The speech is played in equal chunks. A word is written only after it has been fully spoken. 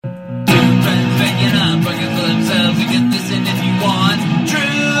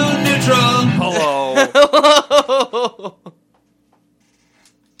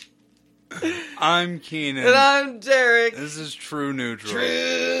I'm Keenan. And I'm Derek. This is True Neutral.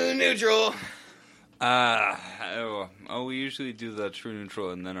 True Neutral. We usually do the True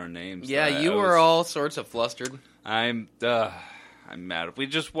Neutral and then our names. Yeah, you were all sorts of flustered. I'm mad. If we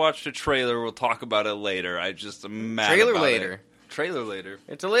just watched a trailer, we'll talk about it later. I'm mad Trailer about later. It. Trailer later.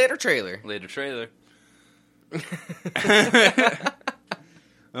 It's a later trailer. Later trailer.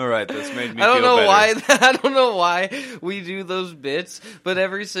 All right, that's made me I don't feel know better. why. I don't know why we do those bits, but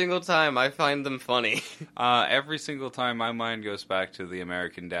every single time I find them funny. Every single time my mind goes back to the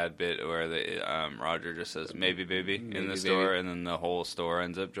American Dad bit where Roger just says "maybe baby" in the store, and then the whole store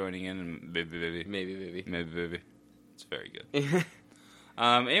ends up joining in and "baby baby, Maybe, baby. maybe baby." It's very good.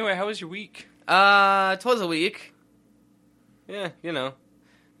 Anyway, how was your week? It was a week. Yeah,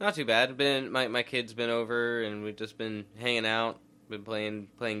 not too bad. My kid's been over, and we've just been hanging out. Been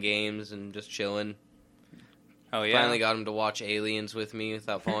playing games and just chilling. Oh yeah! Finally got him to watch Aliens with me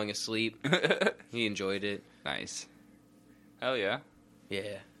without falling asleep. He enjoyed it. Nice. Hell yeah!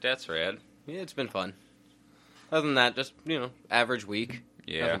 Yeah, That's rad. yeah, it's been fun. Other than that, just average week.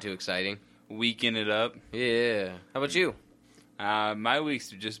 Yeah. Nothing too exciting. Weeking it up. Yeah. How about you? My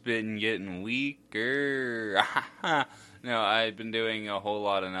weeks have just been getting weaker. No, I've been doing a whole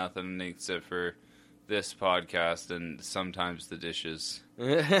lot of nothing except for this podcast and sometimes the dishes.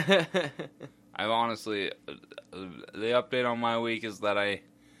 I honestly, the update on my week is that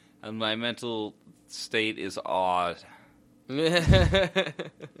my mental state is odd. In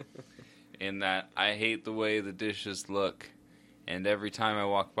that I hate the way the dishes look, and every time I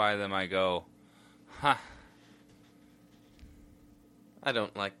walk by them I go, huh. I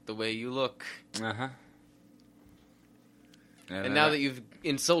don't like the way you look. Uh-huh. And now that you've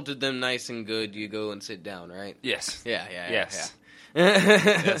insulted them nice and good, you go and sit down, right? Yes. Yeah. Yes.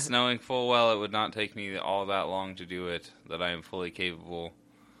 Yeah. Yes, knowing full well it would not take me all that long to do it, that I am fully capable,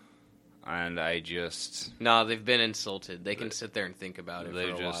 and I just... No, they've been insulted. They can sit there and think about it for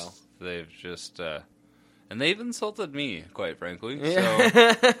a while. They've just... and they've insulted me, quite frankly, so...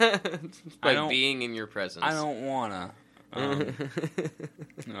 By being in your presence. I don't wanna. No,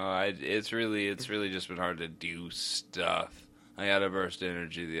 it's really just been hard to do stuff. I had a burst of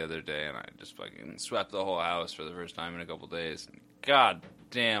energy the other day, and I just fucking swept the whole house for the first time in a couple days. God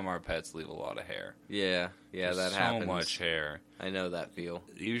damn, our pets leave a lot of hair. Yeah, There's that happens. So much hair. I know that feel.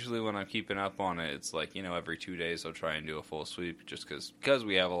 Usually when I'm keeping up on it, it's like, every 2 days I'll try and do a full sweep, just because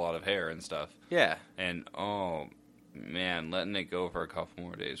we have a lot of hair and stuff. Yeah. And, oh, man, letting it go for a couple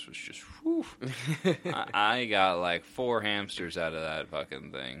more days was just, whew. I got like 4 hamsters out of that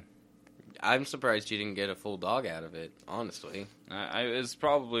fucking thing. I'm surprised you didn't get a full dog out of it, honestly. It's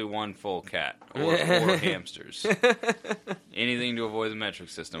probably 1 full cat, or 4 hamsters. Anything to avoid the metric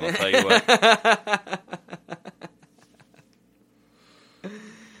system, I'll tell you what.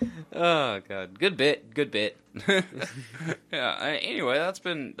 Oh, God. Good bit. Yeah, anyway, that's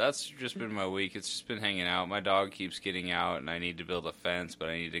just been my week. It's just been hanging out. My dog keeps getting out, and I need to build a fence, but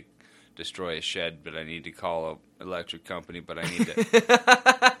I need to destroy a shed, but I need to call an electric company, but I need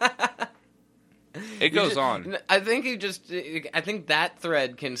to... It goes on. I think that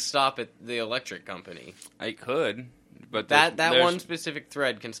thread can stop at the electric company. I could, but that one specific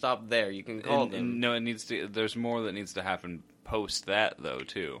thread can stop there. You can call them. No, it needs to. There's more that needs to happen post that though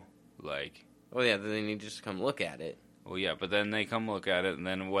too. Like, oh yeah, then they need to just come look at it. Well, yeah, but then they come look at it, and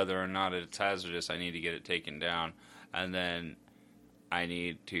then whether or not it's hazardous, I need to get it taken down, and then I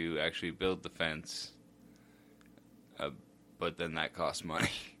need to actually build the fence. But then that costs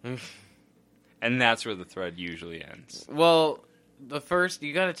money. And that's where the thread usually ends. Well,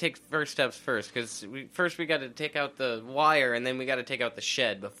 you got to take first steps first, because we got to take out the wire, and then we got to take out the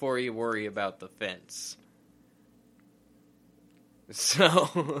shed before you worry about the fence.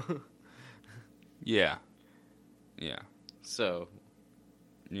 So. Yeah. So.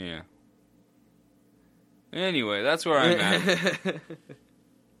 Yeah. Anyway, that's where I'm at.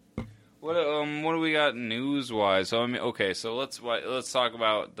 What do we got news wise? So so let's talk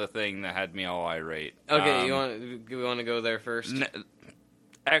about the thing that had me all irate. Okay, you want to go there first?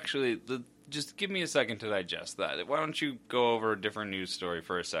 Actually, just give me a second to digest that. Why don't you go over a different news story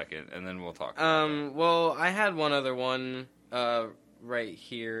for a second, and then we'll talk about it. Well, I had one other one right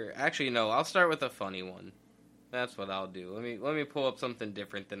here. Actually, no, I'll start with a funny one. That's what I'll do. Let me pull up something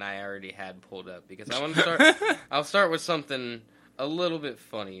different than I already had pulled up, because I want to start. I'll start with something a little bit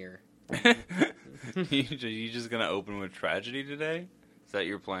funnier. You just gonna open with tragedy today? Is that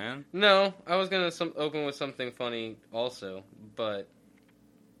your plan? No, I was gonna open with something funny also, but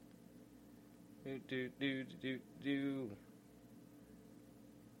Doop doo.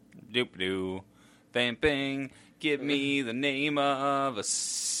 vamping. Give me the name of a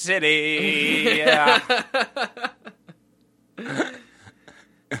city. Yeah.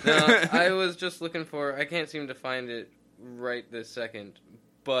 No, I was just looking for... I can't seem to find it right this second.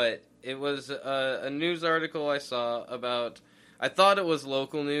 But it was a news article I saw about... I thought it was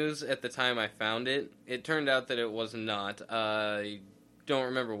local news at the time I found it. It turned out that it was not. I don't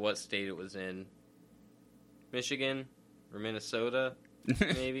remember what state it was in. Michigan? Or Minnesota?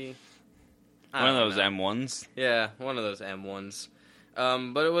 Maybe? One of those M1s? Yeah, one of those M1s.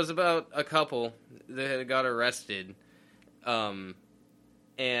 But it was about a couple that got arrested. And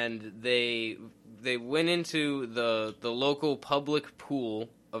they went into the local public pool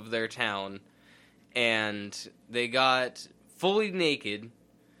of their town, and they got fully naked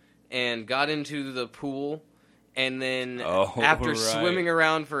and got into the pool, and then after swimming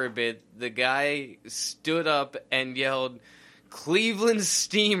around for a bit, the guy stood up and yelled, "Cleveland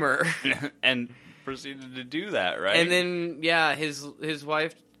Steamer," and proceeded to do that, right? And then, yeah, his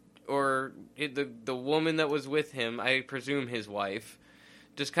wife, or the woman that was with him, I presume his wife,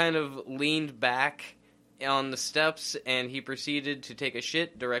 just kind of leaned back on the steps, and he proceeded to take a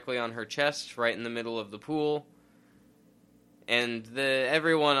shit directly on her chest, right in the middle of the pool. And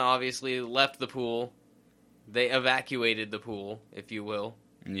everyone obviously left the pool. They evacuated the pool, if you will.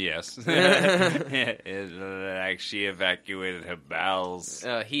 Yes. It actually evacuated her bowels.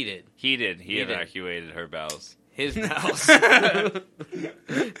 He did. He did. He evacuated her bowels. His bowels. You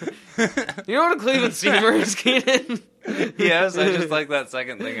know what a Cleveland Steamer is, Keenan? Yes, I just like that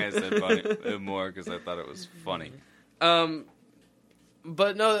second thing I said more because I thought it was funny.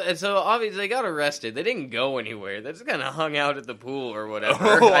 But no, and so obviously they got arrested. They didn't go anywhere. They just kind of hung out at the pool or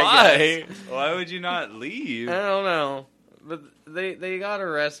whatever. Why? Why would you not leave? I don't know. But they got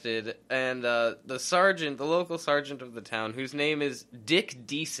arrested, and the local sergeant of the town, whose name is Dick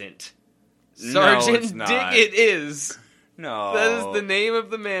Decent. Sergeant no, Dick it is. No. That is the name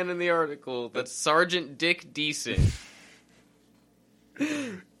of the man in the article. That's Sergeant Dick Decent.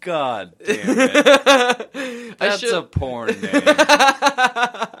 God damn it. That's a porn name.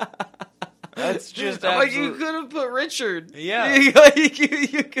 That's just like you could have put Richard. Yeah. you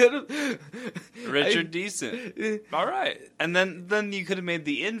could have... Richard Decent. All right. And then you could have made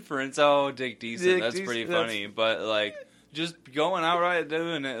the inference, Dick Decent. That's pretty funny. But, like, just going outright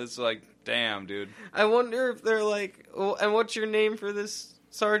doing it, it's like, damn, dude. I wonder if they're like, oh, and what's your name for this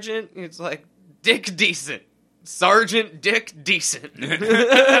sergeant? It's like, Dick Decent. Sergeant Dick Decent.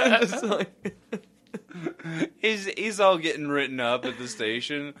 Like... He's all getting written up at the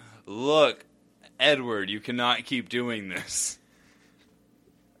station. Look, Edward, you cannot keep doing this.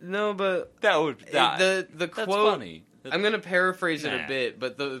 No, but the quote. That's funny. I'm gonna paraphrase it a bit,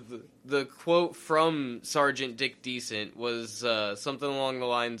 but the quote from Sergeant Dick Decent was something along the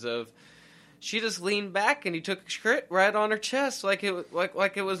lines of, "She just leaned back and he took a shit right on her chest like it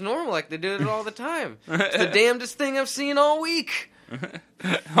was normal, like they did it all the time. It's the damnedest thing I've seen all week."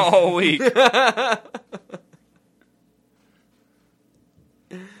 All week.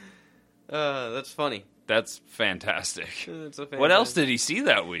 That's funny. That's fantastic. What else did he see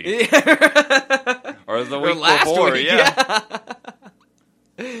that week? Or the week last before, week, yeah.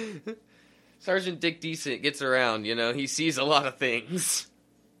 Sergeant Dick Decent gets around, he sees a lot of things.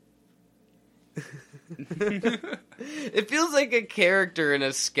 It feels like a character in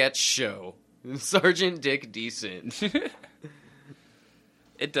a sketch show. Sergeant Dick Decent.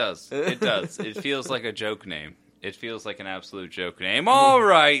 It does. It does. It feels like a joke name. It feels like an absolute joke name. All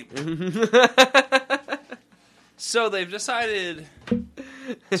right. So they've decided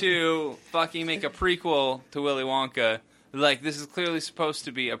to fucking make a prequel to Willy Wonka. Like, this is clearly supposed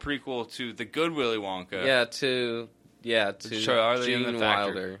to be a prequel to the good Willy Wonka. To Charlie Gene and the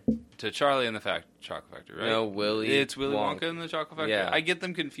Wilder. To Charlie and the Chocolate Factory, right? No, Willy. It's Willy Wonka and the Chocolate Factory? Yeah. I get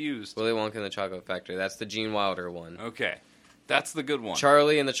them confused. Willy Wonka and the Chocolate Factory. That's the Gene Wilder one. Okay. That's the good one.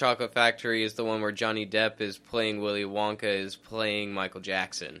 Charlie and the Chocolate Factory is the one where Johnny Depp is playing Willy Wonka is playing Michael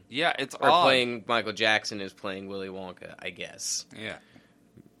Jackson. Yeah, it's or odd. Playing Michael Jackson is playing Willy Wonka, I guess. Yeah.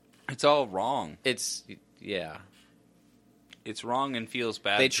 It's all wrong. It's wrong and feels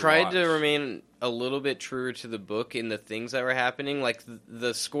bad. They tried to remain a little bit truer to the book in the things that were happening. Like,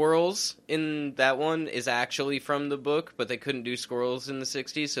 the squirrels in that one is actually from the book, but they couldn't do squirrels in the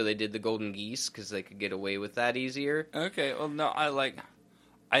 60s, so they did the golden geese because they could get away with that easier. Okay, well, no,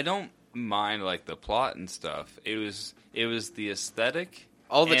 I don't mind, like, the plot and stuff. It was the aesthetic.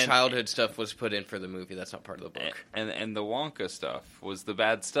 All the childhood stuff was put in for the movie. That's not part of the book. And the Wonka stuff was the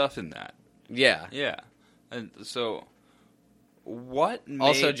bad stuff in that. Yeah. Yeah. And so... what made...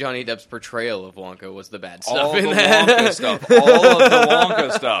 Also, Johnny Depp's portrayal of Wonka was the bad stuff all in the that. Wonka stuff. All of the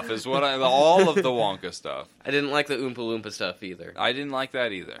Wonka stuff is what all of the Wonka stuff. I didn't like the Oompa Loompa stuff either. I didn't like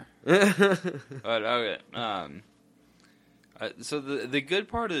that either. But okay, so the good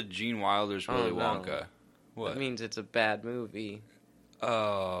part of Gene Wilder's Willy Wonka. What? That means it's a bad movie.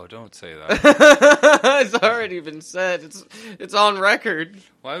 Oh, don't say that. It's already been said. It's on record.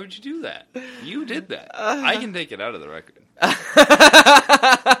 Why would you do that? You did that. I can take it out of the record.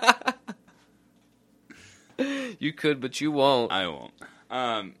 You could, but you won't. I won't.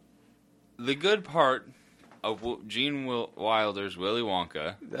 The good part of Gene Wilder's Willy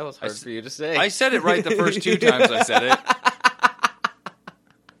Wonka... That was hard for you to say. I said it right the first 2 times I said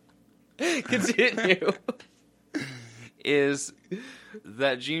it. Continue. Is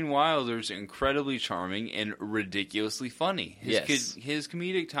that Gene Wilder's incredibly charming and ridiculously funny. His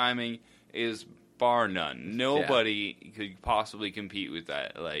comedic timing is bar none. Nobody could possibly compete with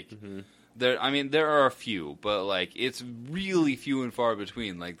that. Like, there are a few, but like it's really few and far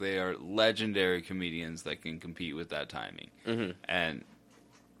between. Like, they are legendary comedians that can compete with that timing. And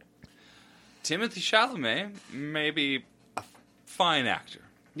Timothée Chalamet may be a fine actor.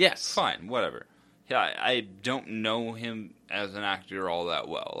 Yes, fine, whatever. Yeah, I don't know him as an actor all that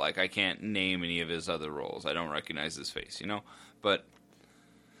well. Like, I can't name any of his other roles. I don't recognize his face, But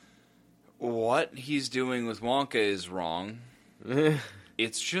what he's doing with Wonka is wrong.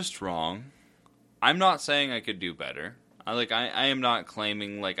 It's just wrong. I'm not saying I could do better. I am not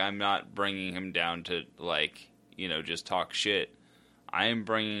claiming, I'm not bringing him down to, just talk shit. I am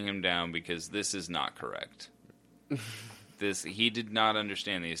bringing him down because this is not correct. He did not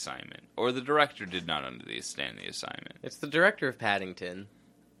understand the assignment, or the director did not understand the assignment. It's the director of Paddington.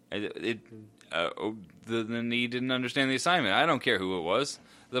 Then he didn't understand the assignment. I don't care who it was.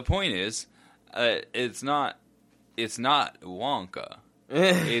 The point is, it's not Wonka.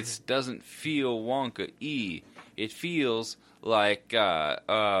 It doesn't feel Wonka-y. It feels like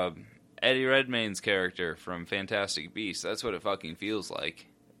Eddie Redmayne's character from Fantastic Beasts. That's what it fucking feels like.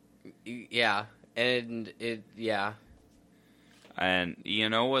 Yeah, yeah. And you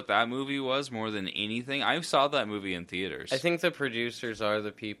know what that movie was more than anything? I saw that movie in theaters. I think the producers are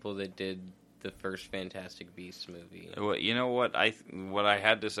the people that did the first Fantastic Beasts movie. Well, you know what I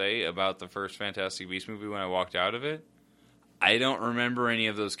had to say about the first Fantastic Beasts movie when I walked out of it? I don't remember any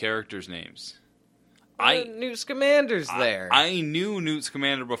of those characters' names. Newt Scamander's there. I knew Newt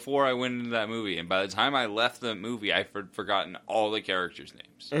Scamander before I went into that movie, and by the time I left the movie, I had forgotten all the characters'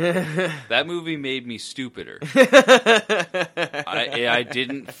 names. That movie made me stupider. I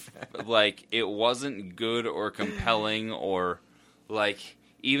didn't, it wasn't good or compelling or,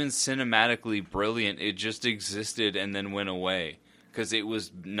 even cinematically brilliant. It just existed and then went away, because it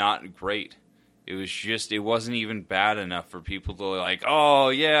was not great. It was just, it wasn't even bad enough for people to oh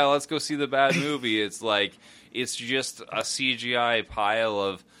yeah, let's go see the bad movie. It's it's just a CGI pile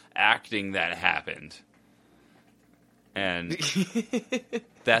of acting that happened. And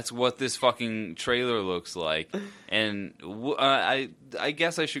that's what this fucking trailer looks like. And I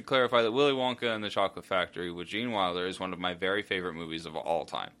guess I should clarify that Willy Wonka and the Chocolate Factory with Gene Wilder is one of my very favorite movies of all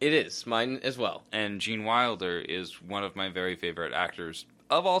time. It is, mine as well. And Gene Wilder is one of my very favorite actors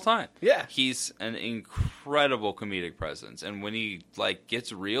of all time. Yeah. He's an incredible comedic presence. And when he,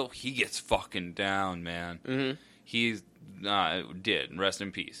 gets real, he gets fucking down, man. Mm-hmm. He did. Rest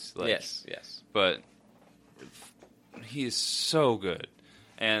in peace. Yes. But he is so good.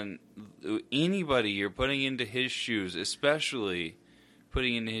 And anybody you're putting into his shoes, especially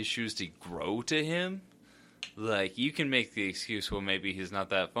putting into his shoes to grow to him, you can make the excuse, well, maybe he's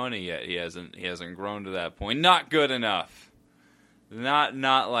not that funny yet. He hasn't grown to that point. Not good enough.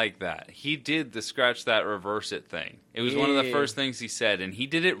 Not like that. He did the scratch that, reverse it thing. It was one of the first things he said, and he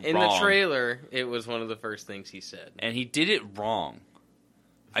did it wrong. In the trailer, it was one of the first things he said. And he did it wrong.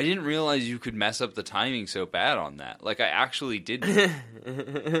 I didn't realize you could mess up the timing so bad on that. I actually did.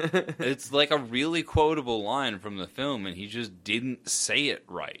 It's a really quotable line from the film, and he just didn't say it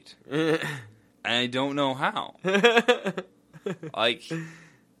right. And I don't know how. It's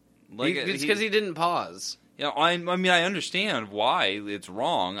because he didn't pause. I understand why it's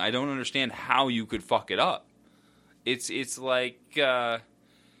wrong. I don't understand how you could fuck it up. It's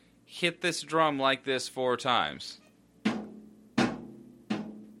hit this drum like this 4 times.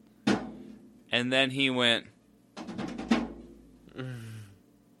 And then he went...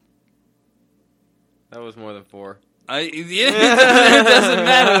 That was more than 4. It doesn't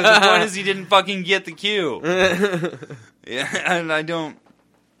matter. The point is he didn't fucking get the cue. Yeah, and I don't...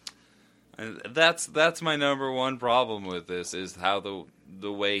 That's my number one problem with this, is how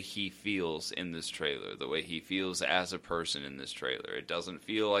the way he feels in this trailer, the way he feels as a person in this trailer. It doesn't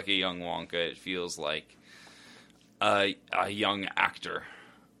feel like a young Wonka. It feels like a young actor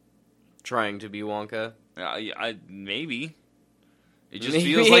trying to be Wonka. Maybe. It just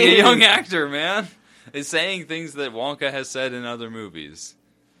feels like a young actor, man. It's saying things that Wonka has said in other movies.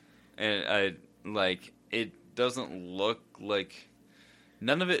 And it doesn't look like...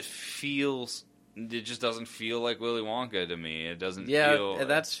 None of it feels... It just doesn't feel like Willy Wonka to me. It doesn't feel... Yeah,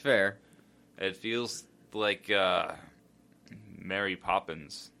 that's fair. It feels like Mary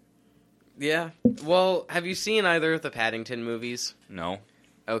Poppins. Yeah. Well, have you seen either of the Paddington movies? No.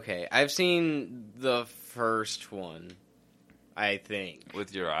 Okay, I've seen the first one, I think.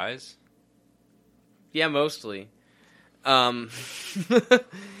 With your eyes? Yeah, mostly. And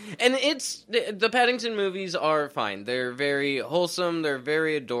the Paddington movies are fine. They're very wholesome, they're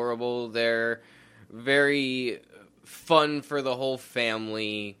very adorable, they're very fun for the whole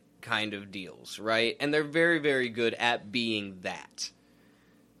family kind of deals, right? And they're very, very good at being that.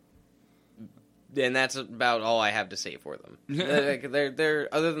 And that's about all I have to say for them. they're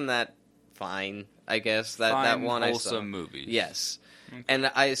other than that, fine, I guess. That one I saw. Wholesome movies. Yes. Okay. And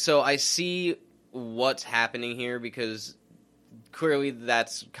I see what's happening here because clearly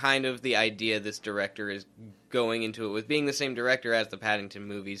that's kind of the idea this director is going into it with, being the same director as the Paddington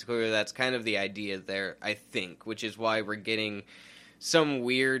movies. Clearly that's kind of the idea there, I think, which is why we're getting some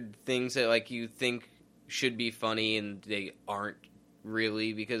weird things that like you think should be funny and they aren't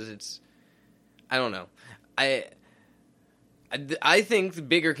really, because it's, I don't know. I think the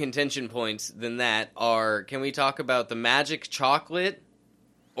bigger contention points than that are, can we talk about the magic chocolate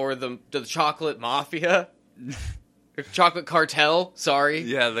or the chocolate mafia? Chocolate cartel, sorry.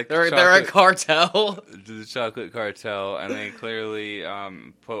 Yeah, they're a cartel. The chocolate cartel, and they clearly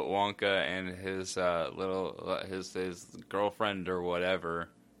put Wonka and his his girlfriend or whatever,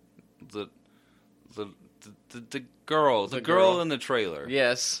 the girl in the trailer.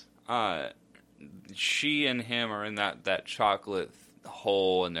 Yes. She and him are in that chocolate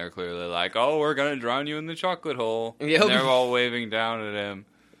hole, and they're clearly like, "Oh, we're gonna drown you in the chocolate hole." Yep. And they're all waving down at him.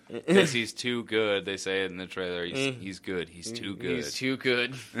 Because he's too good, they say it in the trailer. He's good. He's too good. He's too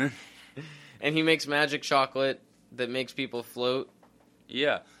good. And he makes magic chocolate that makes people float.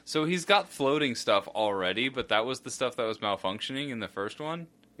 Yeah. So he's got floating stuff already, but that was the stuff that was malfunctioning in the first one?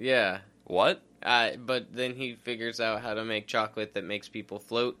 Yeah. What? But then he figures out how to make chocolate that makes people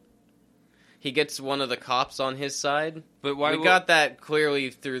float. He gets one of the cops on his side. But why? We got that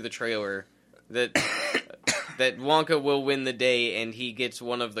clearly through the trailer. That Wonka will win the day, and he gets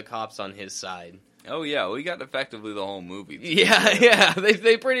one of the cops on his side. Oh yeah, we got effectively the whole movie. Yeah.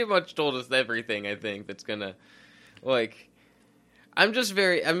 They pretty much told us everything. I think that's gonna, like, I'm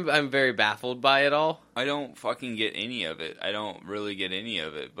very baffled by it all. I don't fucking get any of it. I don't really get any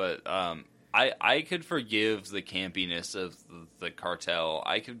of it. But I could forgive the campiness of the cartel.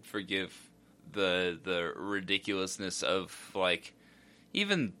 I could forgive the ridiculousness of, like,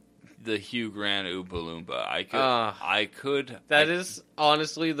 even the Hugh Grant Oompa Loompa. I could. That is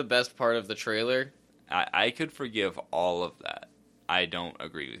honestly the best part of the trailer. I could forgive all of that. I don't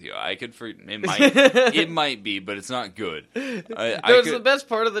agree with you. It might be, but it's not good. It's the best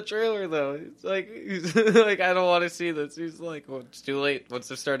part of the trailer, though. It's like I don't want to see this. He's like, well, it's too late. Once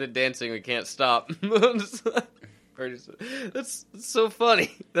they started dancing, we can't stop. That's so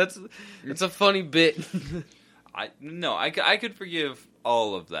funny. That's a funny bit. I could forgive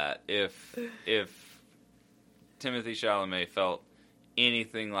all of that if Timothy Chalamet felt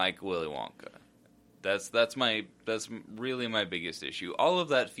anything like Willy Wonka. That's really my biggest issue. All of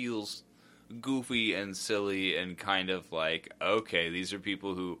that feels goofy and silly and kind of like, okay, these are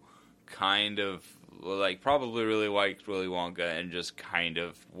people who kind of like probably really liked Willy Wonka and just kind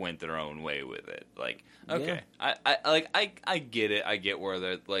of went their own way with it. Like, okay, yeah. I get it. I get where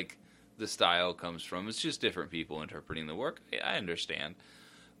the style comes from. It's just different people interpreting the work. I understand.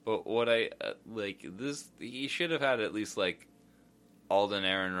 But what he should have had at least like Alden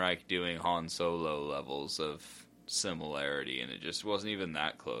Ehrenreich doing Han Solo levels of similarity, and it just wasn't even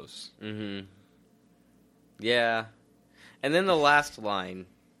that close. Mm-hmm. Yeah. And then the last line,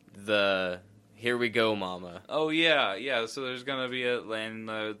 "Here we go, Mama." Oh yeah. So there's gonna be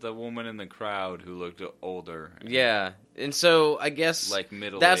the woman in the crowd who looked older. Yeah, and so I guess like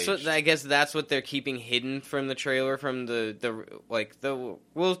middle. That's what they're keeping hidden from the trailer. From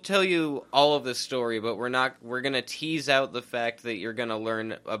we'll tell you all of the story, but we're gonna tease out the fact that you're gonna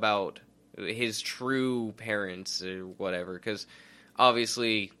learn about his true parents or whatever, because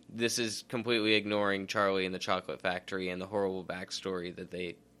obviously this is completely ignoring Charlie and the Chocolate Factory and the horrible backstory that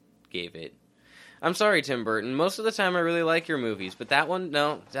they gave it. I'm sorry, Tim Burton. Most of the time, I really like your movies, but that one,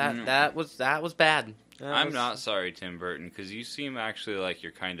 no, that was bad. I'm not sorry, Tim Burton, because you seem actually like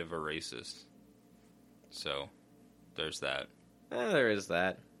you're kind of a racist. So, there's that. There is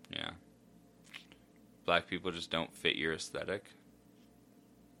that. Yeah. Black people just don't fit your aesthetic?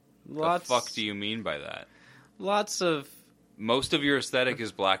 The fuck do you mean by that? Lots of... Most of your aesthetic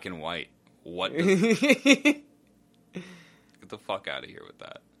is black and white. What does... Get the fuck out of here with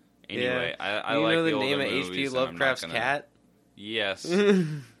that. Anyway, yeah. I like the older movies. You know the name of H.P. Lovecraft's cat? Yes.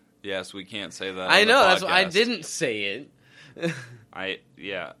 Yes, we can't say that. I know, that's why I didn't say it.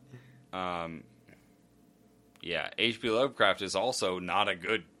 Yeah, H.P. Lovecraft is also not a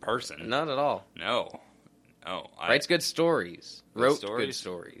good person. Not at all. No. Writes good stories. Wrote good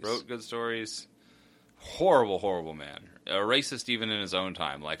stories. Horrible, horrible man. A racist even in his own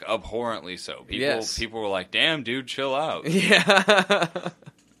time, like abhorrently so. People were like, "Damn, dude, chill out." Yeah.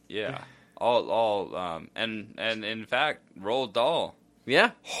 Yeah. And in fact, Roald Dahl.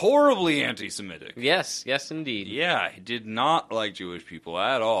 Yeah. Horribly anti-Semitic. Yes, indeed. Yeah, he did not like Jewish people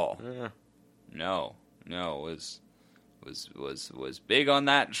at all. Yeah. No, was big on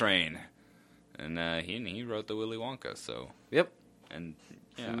that train. And he wrote the Willy Wonka, so. Yep. And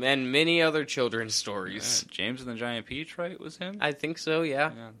many other children's stories. Yeah, James and the Giant Peach, right? Was him? I think so.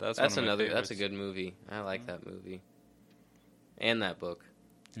 Yeah. That's another. That's a good movie. I like that movie. And that book.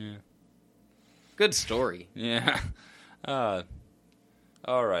 Yeah. Good story. Yeah. All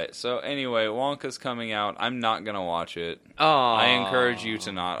right. So anyway, Wonka's coming out. I'm not gonna watch it. I encourage you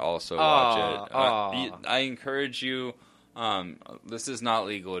to not also watch it. I encourage you. This is not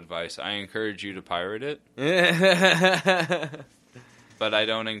legal advice. I encourage you to pirate it. But I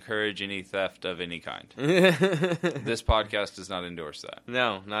don't encourage any theft of any kind. This podcast does not endorse that.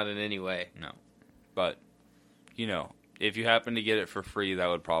 No, not in any way. No. But, if you happen to get it for free, that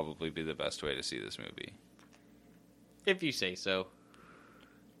would probably be the best way to see this movie. If you say so.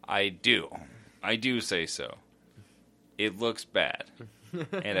 I do. I do say so. It looks bad.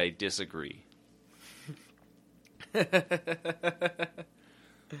 And I disagree.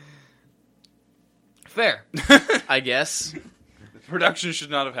 Fair. I guess. Production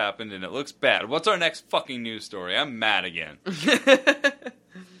should not have happened, and it looks bad. What's our next fucking news story? I'm mad again. The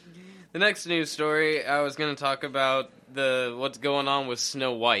next news story, I was going to talk about what's going on with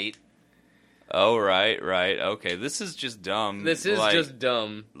Snow White. Oh, right. Okay, this is just dumb. This is just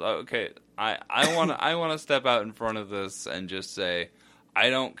dumb. Okay, I want to step out in front of this and just say,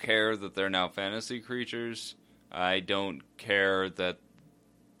 I don't care that they're now fantasy creatures. I don't care that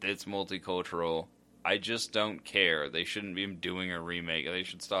it's multicultural. I just don't care. They shouldn't be doing a remake. They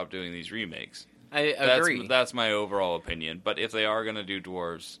should stop doing these remakes. I agree. That's my overall opinion. But if they are going to do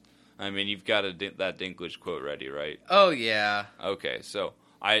dwarves, I mean, you've got that Dinklage quote ready, right? Oh, yeah. Okay, so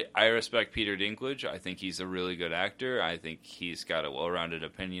I respect Peter Dinklage. I think he's a really good actor. I think he's got a well-rounded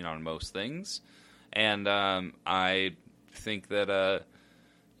opinion on most things. And I think that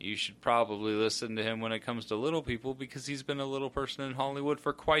you should probably listen to him when it comes to little people, because he's been a little person in Hollywood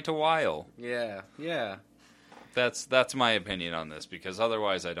for quite a while. Yeah. That's my opinion on this, because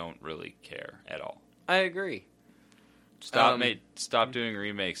otherwise I don't really care at all. I agree. Stop doing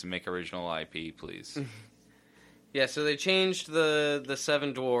remakes and make original IP, please. Yeah, so they changed the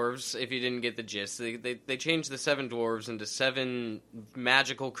seven dwarves, if you didn't get the gist. They changed the seven dwarves into seven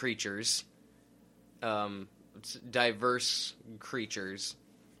magical creatures. Diverse creatures.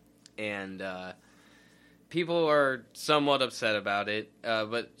 And people are somewhat upset about it,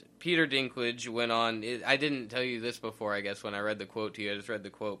 but Peter Dinklage went on. I didn't tell you this before, I guess, when I read the quote to you. I just read the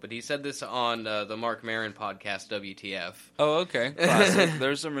quote, but he said this on the Mark Maron podcast, WTF. Oh, okay. Classic.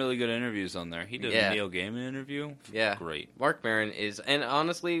 There's some really good interviews on there. He did a Neil Gaiman interview. Yeah. Great. Mark Maron is, and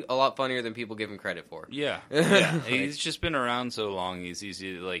honestly, a lot funnier than people give him credit for. Yeah. He's just been around so long, he's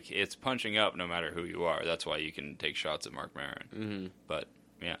easy, it's punching up no matter who you are. That's why you can take shots at Mark Maron. Mm-hmm. But,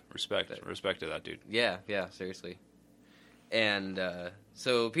 yeah, respect to that dude. Yeah, seriously. And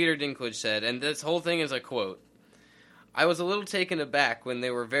so Peter Dinklage said, and this whole thing is a quote, "I was a little taken aback when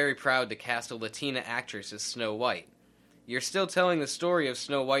they were very proud to cast a Latina actress as Snow White. You're still telling the story of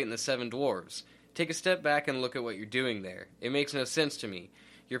Snow White and the Seven Dwarves. Take a step back and look at what you're doing there. It makes no sense to me.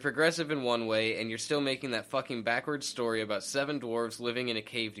 You're progressive in one way, and you're still making that fucking backwards story about seven dwarves living in a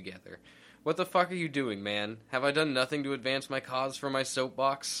cave together. What the fuck are you doing, man? Have I done nothing to advance my cause from my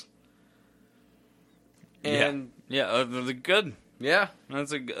soapbox?" And yeah, good. Yeah,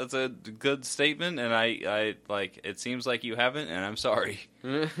 that's a good statement, and I like. It seems like you haven't, and I'm sorry.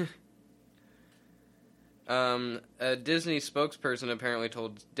 A Disney spokesperson apparently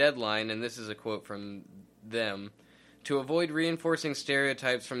told Deadline, and this is a quote from them, To avoid reinforcing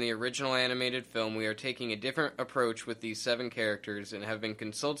stereotypes from the original animated film, we are taking a different approach with these 7 characters and have been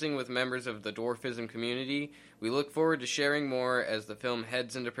consulting with members of the dwarfism community. We look forward to sharing more as the film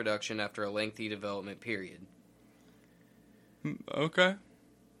heads into production after a lengthy development period. Okay.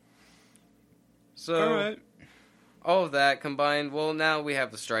 So, all right. All of that combined, well, now we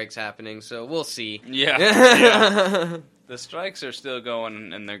have the strikes happening, so we'll see. Yeah. Yeah. The strikes are still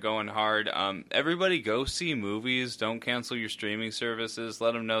going, and they're going hard. Everybody go see movies. Don't cancel your streaming services.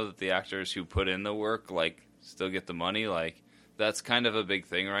 Let them know that the actors who put in the work, still get the money. That's kind of a big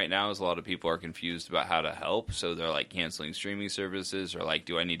thing right now, is a lot of people are confused about how to help. So they're, canceling streaming services, or,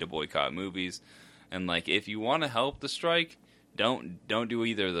 do I need to boycott movies? And, if you want to help the strike, don't do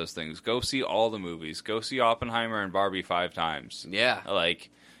either of those things. Go see all the movies. Go see Oppenheimer and Barbie 5 times. Yeah.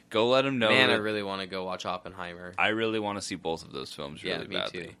 Go let them know. Man, I really want to go watch Oppenheimer. I really want to see both of those films really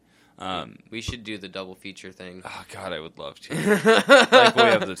badly. Too. We should do the double feature thing. Oh, God, I would love to. We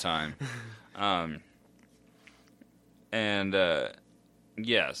have the time.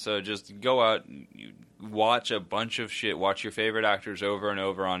 So just go out, watch a bunch of shit. Watch your favorite actors over and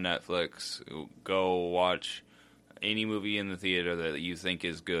over on Netflix. Go watch any movie in the theater that you think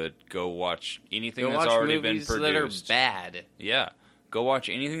is good. Go watch anything that's already been produced. That are bad. Yeah. Go watch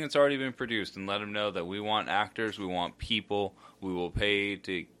anything that's already been produced and let them know that we want actors, we want people, we will pay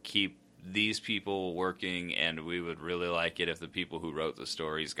to keep these people working, and we would really like it if the people who wrote the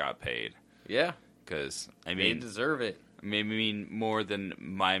stories got paid. Yeah. Because, they deserve it. Maybe more than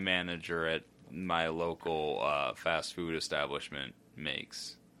my manager at my local fast food establishment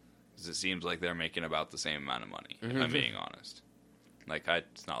makes. Because it seems like they're making about the same amount of money, if I'm being honest.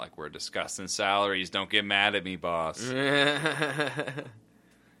 It's not like we're discussing salaries. Don't get mad at me, boss. We're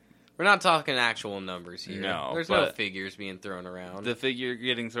not talking actual numbers here. No, there's no figures being thrown around. The figure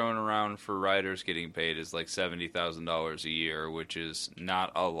getting thrown around for writers getting paid is $70,000 a year, which is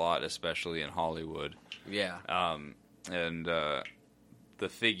not a lot, especially in Hollywood. Yeah. And the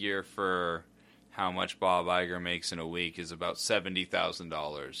figure for how much Bob Iger makes in a week is about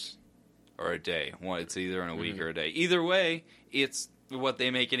 $70,000 or a day. Well, it's either in a week or a day. Either way, it's what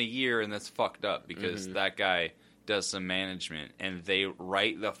they make in a year, and that's fucked up because that guy does some management, and they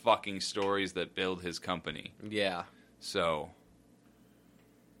write the fucking stories that build his company. Yeah. So,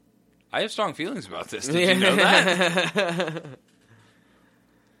 I have strong feelings about this. Did you know that?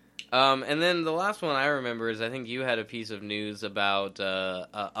 And then the last one I remember is I think you had a piece of news about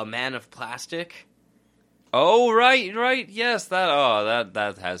a man of plastic. Oh, right, yes,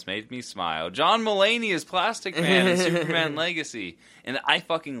 that has made me smile. John Mulaney is Plastic Man in Superman Legacy, and I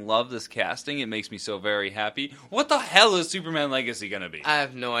fucking love this casting. It makes me so very happy. What the hell is Superman Legacy gonna be? I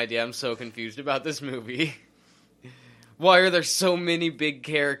have no idea. I'm so confused about this movie. Why are there so many big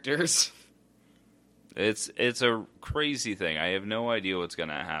characters? It's a crazy thing. I have no idea what's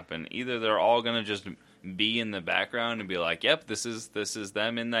gonna happen. Either they're all gonna just be in the background and be like, yep, this is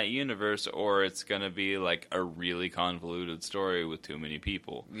them in that universe, or it's gonna be a really convoluted story with too many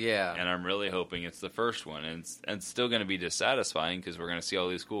people. Yeah. And I'm really hoping it's the first one, and it's still gonna be dissatisfying because we're gonna see all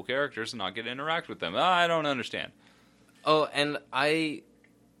these cool characters and not get to interact with them. I don't understand. Oh, and I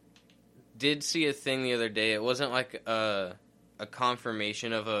did see a thing the other day. It wasn't a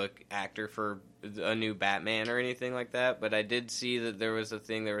confirmation of a actor for a new Batman or anything like that, but I did see that there was a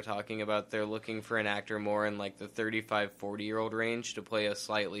thing they were talking about. They're looking for an actor more in the 35-40-year-old range to play a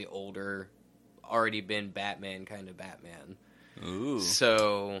slightly older, already been Batman kind of Batman. Ooh.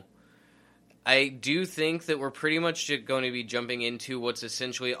 So I do think that we're pretty much going to be jumping into what's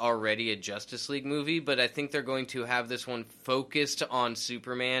essentially already a Justice League movie, but I think they're going to have this one focused on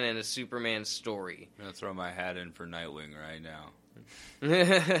Superman and a Superman story. I'm going to throw my hat in for Nightwing right now.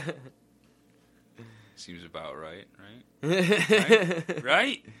 Seems about right?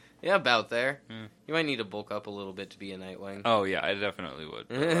 Right? Yeah, about there. Yeah. You might need to bulk up a little bit to be a Nightwing. Oh, yeah, I definitely would.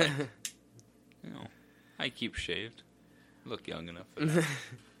 But, I keep shaved. Look young enough for that.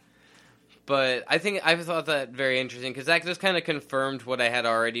 But I thought that very interesting, because that just kind of confirmed what I had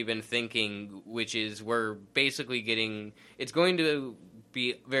already been thinking, which is we're basically getting... It's going to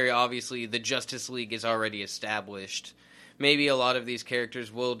be, very obviously, the Justice League is already established. Maybe a lot of these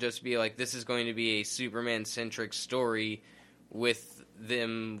characters will just be this is going to be a Superman-centric story with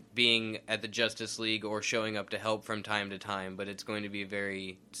them being at the Justice League or showing up to help from time to time, but it's going to be a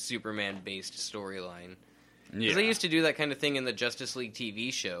very Superman-based storyline. Because they used to do that kind of thing in the Justice League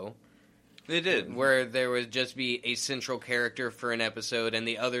TV show. They did. Where there would just be a central character for an episode, and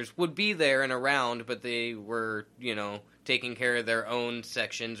the others would be there and around, but they were, taking care of their own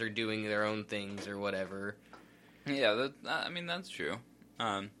sections or doing their own things or whatever. Yeah, that's true.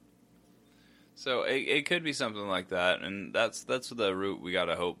 So it could be something like that, and that's the route we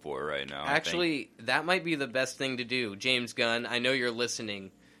gotta hope for right now. Actually, that might be the best thing to do. James Gunn, I know you're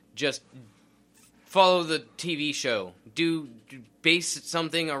listening. Just follow the TV show. Base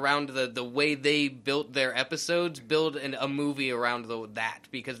something around the way they built their episodes. Build a movie around that,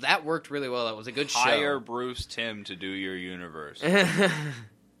 because that worked really well. That was a good show. Hire Bruce Timm to do your universe.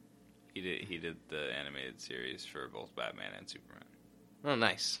 He did the animated series for both Batman and Superman. Oh,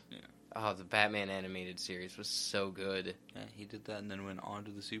 nice. Yeah. Oh, the Batman animated series was so good. Yeah, he did that and then went on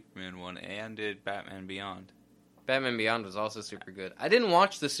to the Superman one and did Batman Beyond. Batman Beyond was also super good. I didn't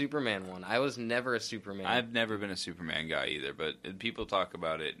watch the Superman one. I was never a Superman. I've never been a Superman guy either, but people talk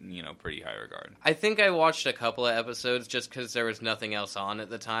about it in, pretty high regard. I think I watched a couple of episodes just because there was nothing else on at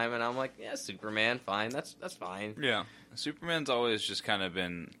the time, and I'm like, yeah, Superman, fine, that's fine. Yeah, Superman's always just kind of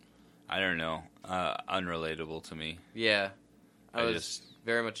been, I don't know, unrelatable to me. Yeah, I was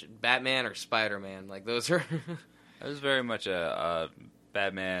very much Batman or Spider-Man. Like, those are... I was very much a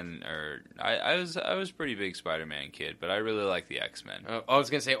Batman, or I was pretty big Spider-Man kid, but I really like the X-Men. I was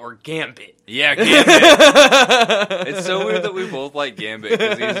gonna say, or Gambit. Yeah, Gambit. It's so weird that we both like Gambit,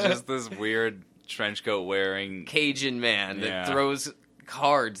 because he's just this weird trench coat wearing Cajun man that throws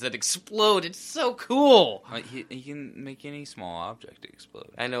cards that explode. It's so cool. Like, he can make any small object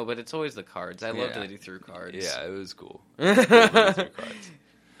explode. I know, but it's always the cards. I loved that he threw cards. Yeah, it was cool. It was cool that he threw cards.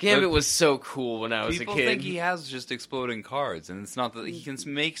 Gambit was so cool when I was a kid. People think he has just exploding cards, and it's not that he can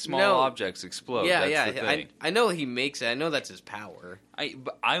make small objects explode. That's the thing. I know he makes it. I know that's his power.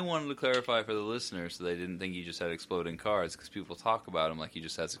 But I wanted to clarify for the listeners so they didn't think he just had exploding cards, because people talk about him like he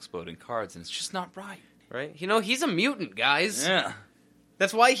just has exploding cards, and it's just not right. Right? He's a mutant, guys. Yeah.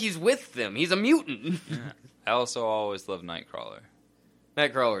 That's why he's with them. He's a mutant. Yeah. I also always loved Nightcrawler.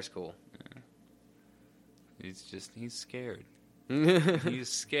 Nightcrawler's cool. Yeah. He's scared. He's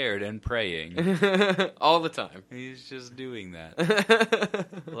scared and praying. All the time. He's just doing that.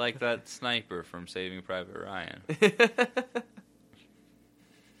 Like that sniper from Saving Private Ryan.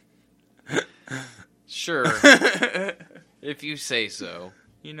 Sure. If you say so.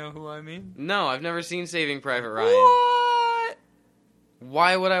 You know who I mean? No, I've never seen Saving Private Ryan. What?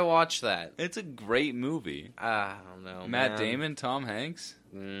 Why would I watch that? It's a great movie. I don't know. Matt Damon, Tom Hanks.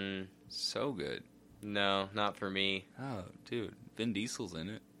 So good. No, not for me. Oh, dude. Vin Diesel's in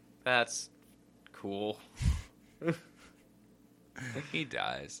it. That's cool. He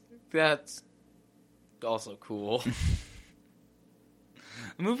dies. That's also cool.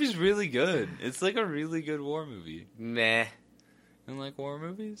 The movie's really good. It's like a really good war movie. Meh. You like war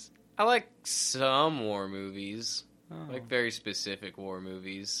movies? I like some war movies. Oh. Like very specific war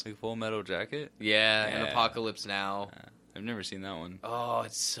movies. Like Full Metal Jacket? Yeah, and Apocalypse Now. I've never seen that one. Oh,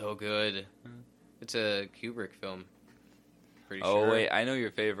 it's so good. It's a Kubrick film. Pretty sure. Oh, wait, I know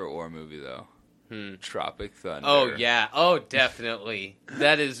your favorite war movie, though. Tropic Thunder. Oh, yeah. Oh, definitely.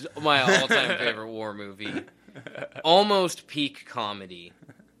 That is my all-time favorite war movie. Almost peak comedy.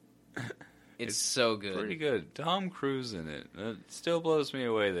 It's so good. Pretty good. Tom Cruise in it. It still blows me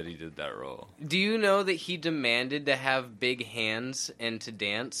away that he did that role. Do you know that he demanded to have big hands and to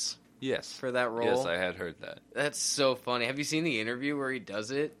dance? Yes. For that role? Yes, I had heard that. That's so funny. Have you seen the interview where he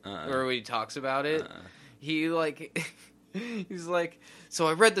does it? Or when he talks about it? He, he's like, so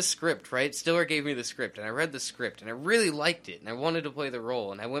I read the script, right? Stiller gave me the script, and I read the script, and I really liked it, and I wanted to play the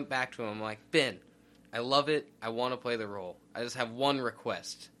role, and I went back to him, I'm like, Ben, I love it, I want to play the role. I just have one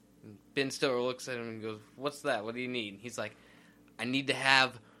request. And Ben Stiller looks at him and goes, what's that? What do you need? He's like, I need to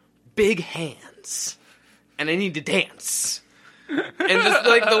have big hands, and I need to dance. And just,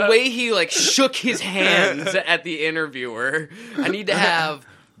 the way he, shook his hands at the interviewer, I need to have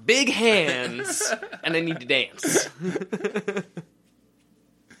big hands, and I need to dance.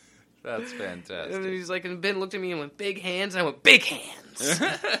 That's fantastic. And he's like, and Ben looked at me and went, big hands? And I went, big hands!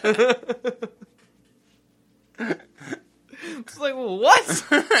 It's like, what?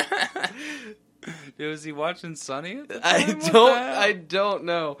 Was he watching Sunny at the time? I don't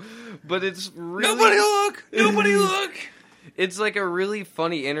know. But it's really... Nobody look! Nobody look! It's like a really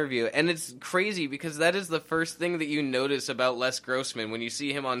funny interview, and it's crazy because that is the first thing that you notice about Les Grossman when you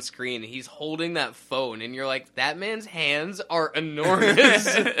see him on screen. He's holding that phone, and you're like, that man's hands are enormous.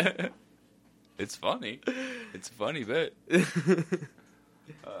 It's funny. It's a funny bit.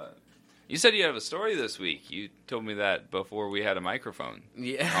 You said you have a story this week. You told me that before we had a microphone.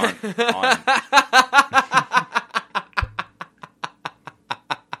 Yeah.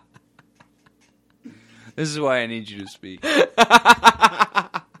 This is why I need you to speak.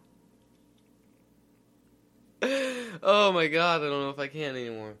 Oh my god, I don't know if I can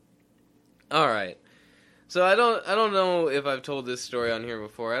anymore. Alright. So I don't know if I've told this story on here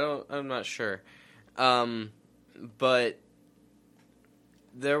before. I'm not sure. But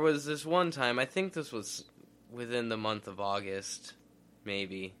there was this one time, I think this was within the month of August,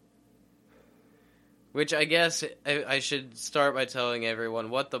 maybe. Which I guess I should start by telling everyone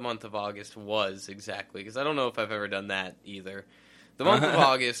what the month of August was exactly, because I don't know if I've ever done that either. The month of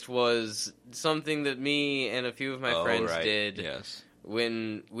August was something that me and a few of my friends did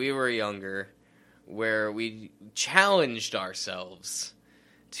when we were younger, where we challenged ourselves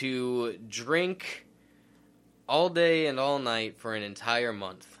to drink all day and all night for an entire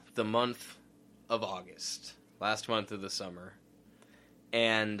month. The month of August. Last month of the summer.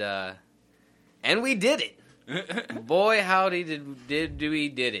 And we did it. Boy, howdy did we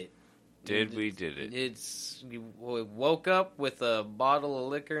did it. We did it. We woke up with a bottle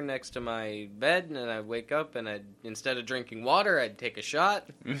of liquor next to my bed, and I'd wake up, and instead of drinking water, I'd take a shot.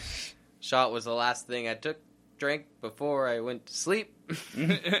 Shot was the last thing I drank before I went to sleep.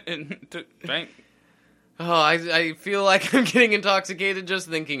 Drank. Oh, I feel like I'm getting intoxicated just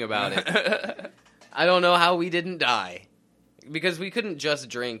thinking about it. I don't know how we didn't die. Because we couldn't just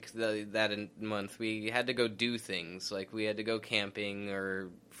drink that month. We had to go do things. Like, we had to go camping or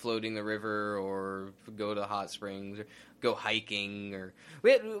floating the river or go to hot springs or go hiking. Or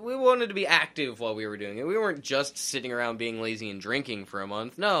we wanted to be active while we were doing it. We weren't just sitting around being lazy and drinking for a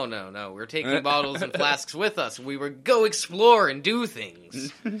month. No. We were taking bottles and flasks with us. We would go explore and do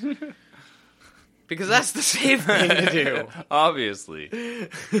things. Because that's the safe thing to do. Obviously.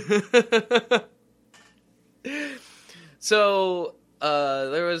 So,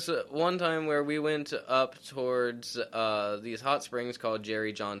 there was one time where we went up towards these hot springs called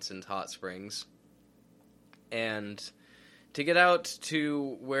Jerry Johnson's Hot Springs. And to get out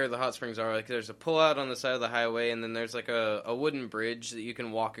to where the hot springs are, like, there's a pull-out on the side of the highway, and then there's like a wooden bridge that you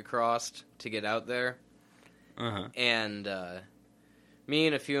can walk across to get out there. Uh-huh. And me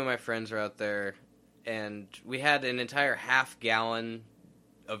and a few of my friends were out there, and we had an entire half-gallon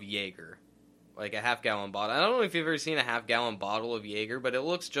of Jaeger. Like a half-gallon bottle. I don't know if you've ever seen a half-gallon bottle of Jaeger, but it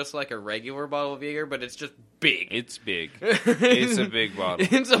looks just like a regular bottle of Jaeger, but it's just big. It's big. It's a big bottle.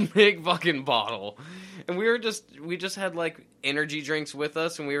 It's a big fucking bottle. And we just had, like, energy drinks with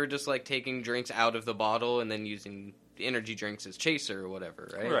us, and we were just, like, taking drinks out of the bottle and then using energy drinks as chaser or whatever,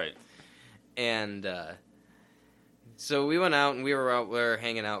 right? Right. And, so we went out, and we were out there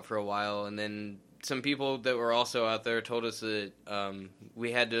hanging out for a while, and then some people that were also out there told us that,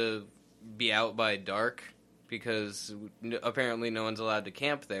 we had to be out by dark because apparently no one's allowed to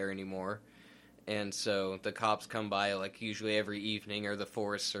camp there anymore, and so the cops come by like usually every evening, or the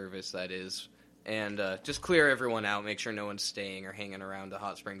Forest Service that is, and just clear everyone out, make sure no one's staying or hanging around the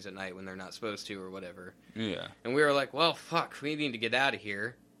hot springs at night when they're not supposed to or whatever. Yeah. And we were like, well, fuck, we need to get out of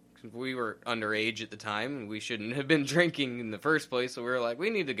here. We were underage at the time and we shouldn't have been drinking in the first place, so we were like, we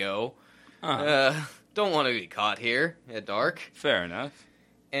need to go. Don't want to be caught here at dark. Fair enough.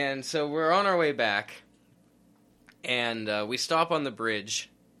 And so we're on our way back, and we stop on the bridge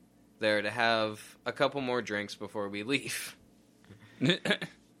there to have a couple more drinks before we leave.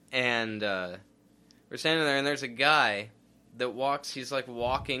 And we're standing there, and there's a guy that walks, he's like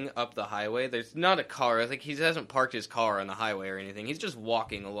walking up the highway. There's not a car, like he hasn't parked his car on the highway or anything. He's just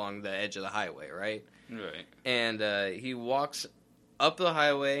walking along the edge of the highway, right? Right. And he walks up the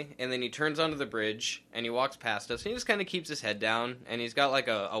highway, and then he turns onto the bridge, and he walks past us, and he just kind of keeps his head down, and he's got, like,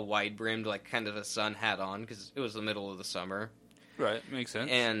 a wide-brimmed, like, kind of a sun hat on, because it was the middle of the summer. Right, makes sense.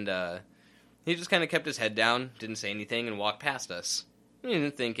 And he just kind of kept his head down, didn't say anything, and walked past us. We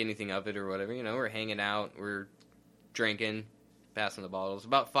didn't think anything of it or whatever, you know, we're hanging out, we're drinking, passing the bottles.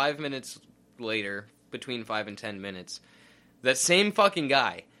 About 5 minutes later, between 5 and 10 minutes, that same fucking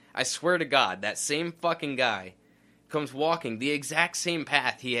guy, I swear to God, that same fucking guy comes walking the exact same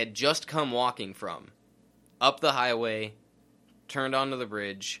path he had just come walking from. Up the highway, turned onto the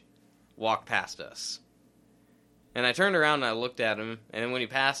bridge, walked past us. And I turned around and I looked at him, and then when he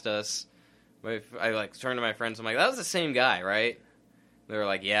passed us, I like turned to my friends, I'm like, that was the same guy, right? They were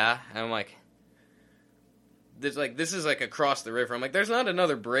like, yeah. And I'm like, this is like across the river. I'm like, there's not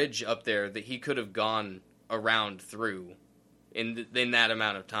another bridge up there that he could have gone around through in that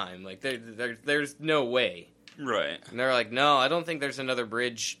amount of time. Like, there's no way. Right. And they're like, no, I don't think there's another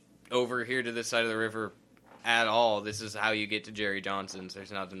bridge over here to this side of the river at all. This is how you get to Jerry Johnson's.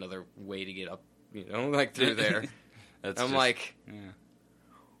 There's not another way to get up, you know, like through there. Like, yeah.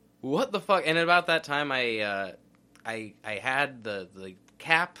 What the fuck? And about that time, I had the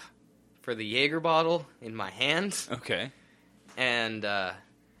cap for the Jaeger bottle in my hand. Okay. And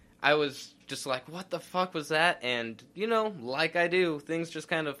I was just like, what the fuck was that? And, you know, like I do, things just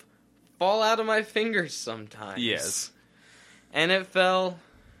kind of fall out of my fingers sometimes. Yes. And it fell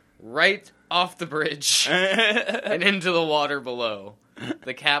right off the bridge and into the water below.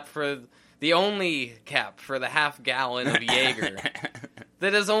 The only cap for the half-gallon of Jaeger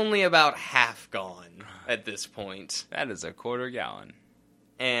that is only about half gone at this point. That is a quarter gallon.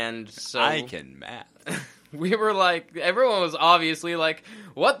 And so... I can math. We were like, everyone was obviously like,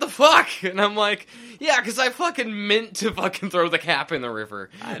 what the fuck? And I'm like, yeah, because I fucking meant to fucking throw the cap in the river.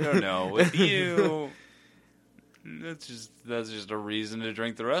 I don't know. With you, that's just a reason to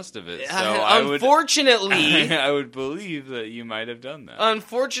drink the rest of it. So unfortunately, I would believe that you might have done that.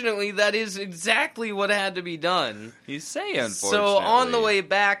 Unfortunately, that is exactly what had to be done. You say unfortunately. So on the way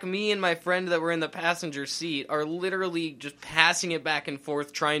back, me and my friend that were in the passenger seat are literally just passing it back and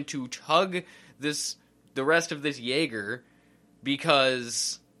forth, trying to tug the rest of this Jaeger,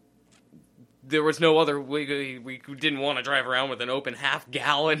 because there was no other way. We didn't want to drive around with an open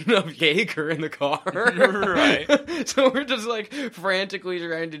half-gallon of Jaeger in the car. Right. So we're just, like, frantically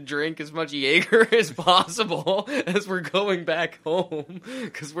trying to drink as much Jaeger as possible as we're going back home.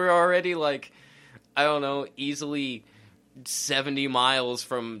 Because we're already, like, I don't know, easily 70 miles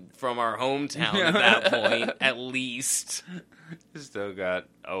from our hometown at that point, at least. Still got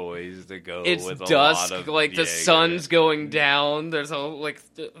a ways to go. It's with dusk, a lot of like Jaeger. The sun's going down. There's a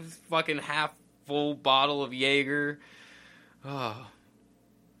fucking half full bottle of Jaeger. Oh,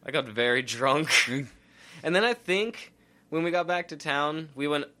 I got very drunk, and then I think when we got back to town, we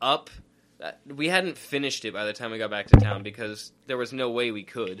went up. We hadn't finished it by the time we got back to town because there was no way we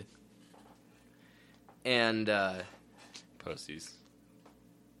could. And pussies.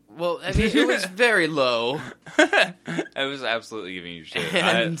 Well, I mean, it was very low. I was absolutely giving you shit.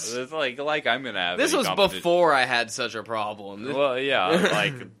 It's like I'm gonna have. This was before I had such a problem. Well, yeah,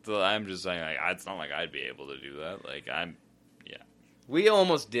 like I'm just saying, like it's not like I'd be able to do that. Like yeah. We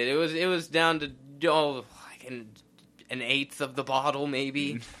almost did. It was down to like an eighth of the bottle,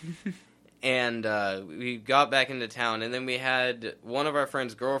 maybe. And we got back into town, and then we had one of our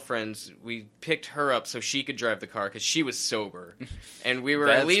friend's girlfriends. We picked her up so she could drive the car because she was sober, and we were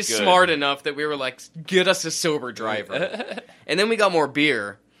at least good. Smart enough that we were like, "Get us a sober driver." And then we got more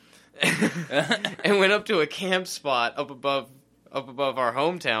beer, and went up to a camp spot up above our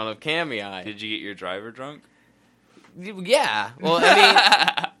hometown of Kamei. Did you get your driver drunk? Yeah. Well, I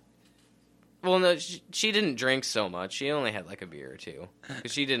mean. Well, no, she didn't drink so much. She only had, like, a beer or two.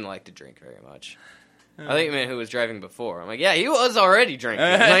 Because she didn't like to drink very much. I think you meant who was driving before. I'm like, yeah, he was already drinking.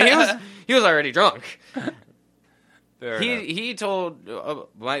 Like, he was already drunk. He told...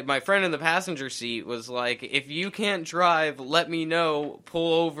 my friend in the passenger seat was like, if you can't drive, let me know,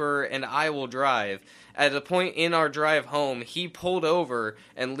 pull over, and I will drive. At a point in our drive home, he pulled over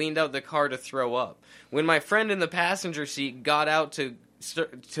and leaned out the car to throw up. When my friend in the passenger seat got out to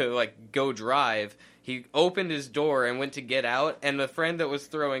like go drive, he opened his door and went to get out, and the friend that was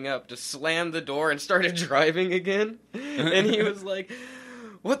throwing up just slammed the door and started driving again. And he was like,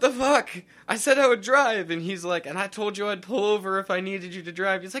 what the fuck? I said I would drive. And he's like, and I told you I'd pull over if I needed you to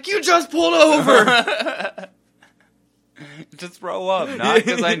drive. He's like, you just pulled over. To throw up, not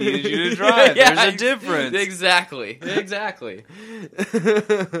because I needed you to drive. Yeah, there's a difference. Exactly.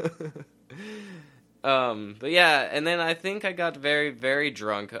 But yeah, and then I think I got very, very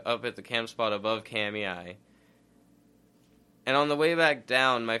drunk up at the camp spot above Kamei. And on the way back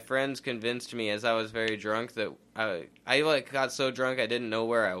down, my friends convinced me as I was very drunk that I like got so drunk I didn't know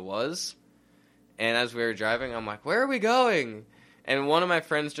where I was. And as we were driving, I'm like, where are we going? And one of my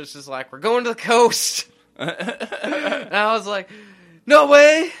friends just is like, we're going to the coast. And I was like, no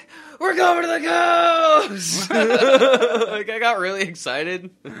way! We're going to the coast! Like, I got really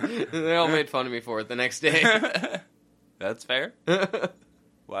excited. And they all made fun of me for it the next day. That's fair.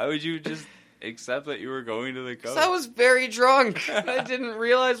 Why would you just accept that you were going to the coast? 'Cause I was very drunk. I didn't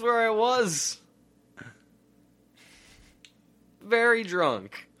realize where I was. Very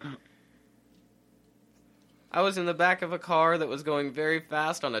drunk. I was in the back of a car that was going very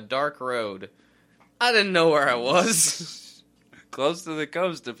fast on a dark road. I didn't know where I was. Close to the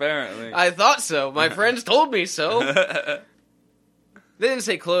coast, apparently. I thought so. My friends told me so. They didn't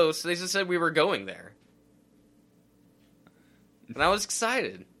say close. They just said we were going there. And I was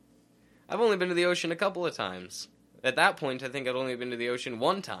excited. I've only been to the ocean a couple of times. At that point, I think I'd only been to the ocean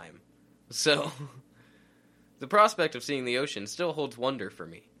one time. So, the prospect of seeing the ocean still holds wonder for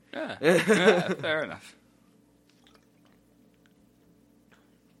me. Yeah, fair enough.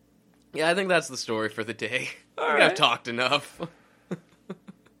 Yeah, I think that's the story for the day. I think right. I've talked enough.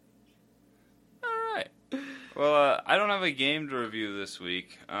 Well, I don't have a game to review this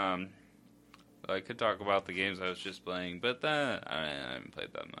week. I could talk about the games I was just playing, but I haven't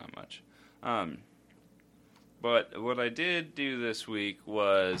played them that much. But what I did do this week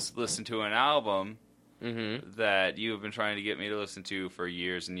was listen to an album that you have been trying to get me to listen to for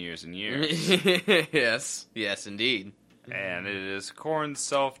years and years and years. Yes, indeed. And it is Korn's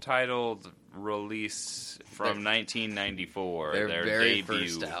self-titled release from 1994. Their very debut.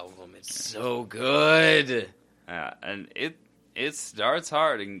 first album. It's so good. And it starts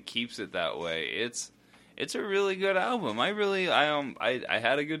hard and keeps it that way. It's a really good album. I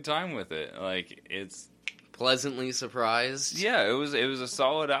had a good time with it. Like, it's pleasantly surprised. Yeah, it was a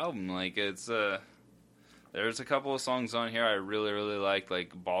solid album. Like, it's there's a couple of songs on here I really, really like.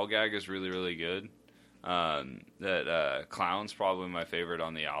 Like, Ball Gag is really, really good. Clown's probably my favorite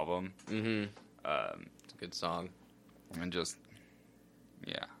on the album. It's a good song. And just,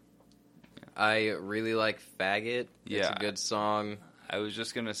 yeah. I really like Faggot. It's a good song. I was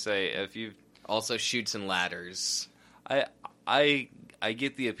just gonna say, if you also Shoots and Ladders. I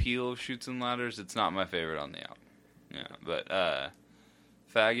get the appeal of Shoots and Ladders. It's not my favorite on the album. Yeah, but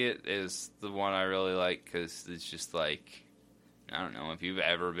Faggot is the one I really like because it's just like, I don't know, if you've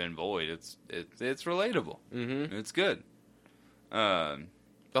ever been bullied, it's relatable. It's good. The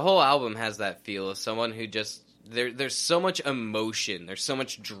whole album has that feel of someone who just there's so much emotion, there's so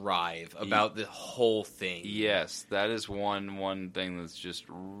much drive about the whole thing. Yes, that is one thing that's just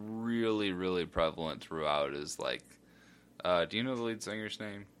really, really prevalent throughout. Is like, do you know the lead singer's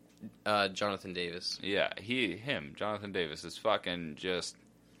name? Jonathan Davis. Yeah, Jonathan Davis is fucking just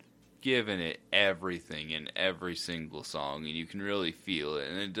giving it everything in every single song, and you can really feel it.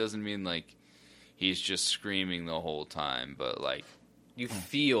 And it doesn't mean like he's just screaming the whole time, but like you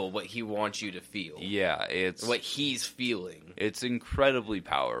feel what he wants you to feel. Yeah, it's what he's feeling. It's incredibly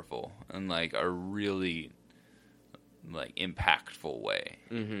powerful in like a really like impactful way.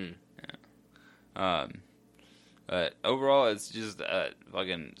 Yeah. But overall, it's just a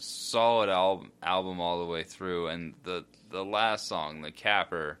fucking solid album all the way through, and the last song, the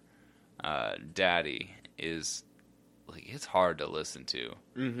capper, Daddy, is like, it's hard to listen to,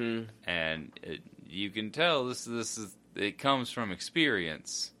 and you can tell this is it comes from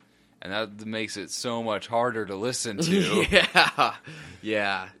experience, and that makes it so much harder to listen to.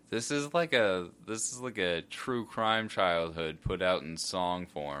 Yeah. This is like a true crime childhood put out in song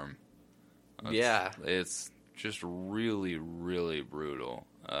form. It's just really, really brutal,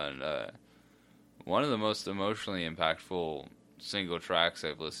 and one of the most emotionally impactful single tracks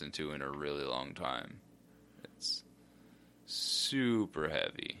I've listened to in a really long time. It's super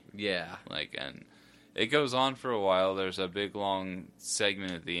heavy. Yeah. Like, and it goes on for a while. There's a big long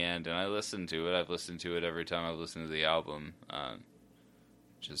segment at the end, and I listen to it. I've listened to it every time I've listened to the album.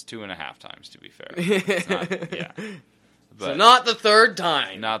 Just 2.5 times, to be fair. It's not, yeah. But so not the third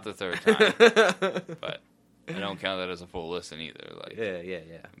time. Not the third time. But I don't count that as a full listen either. Like,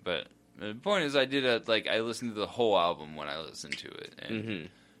 yeah. But the point is, I listened to the whole album when I listened to it, and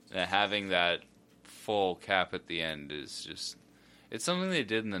having that full cap at the end is just, it's something they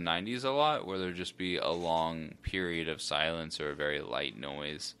did in the 90s a lot, where there'd just be a long period of silence or a very light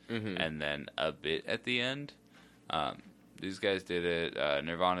noise, and then a bit at the end. These guys did it.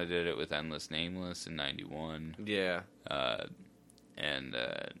 Nirvana did it with Endless Nameless in 91. Yeah. And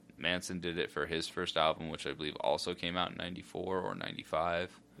Manson did it for his first album, which I believe also came out in 94 or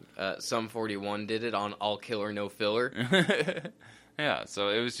 95. Sum 41 did it on All Killer No Filler. Yeah, so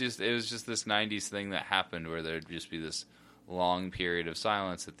it was just this 90s thing that happened where there'd just be this long period of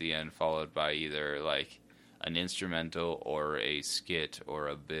silence at the end, followed by either like an instrumental or a skit or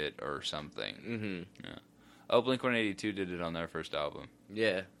a bit or something. Yeah. Oh, Blink-182 did it on their first album.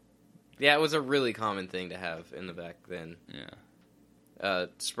 Yeah, it was a really common thing to have in the back then. Yeah.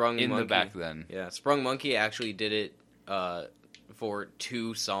 Sprung Monkey. In the back then. Yeah, Sprung Monkey actually did it for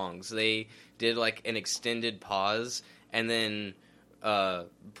 2 songs. They did like an extended pause and then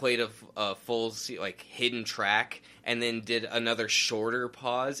played a full like hidden track, and then did another shorter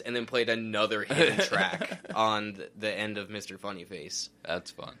pause, and then played another hidden track on the end of Mr. Funny Face. That's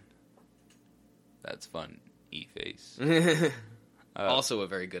fun. E-Face. Also a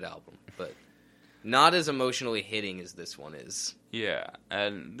very good album, but not as emotionally hitting as this one is. Yeah,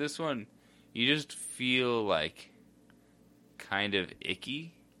 and this one, you just feel like kind of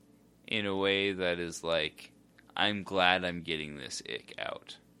icky in a way that is like, I'm glad I'm getting this ick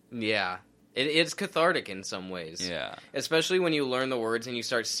out. Yeah. It's cathartic in some ways. Yeah. Especially when you learn the words and you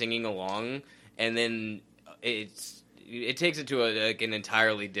start singing along, and then it takes it to an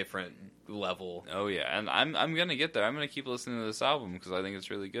entirely different level. Oh yeah, and I'm gonna get there. I'm gonna keep listening to this album because I think it's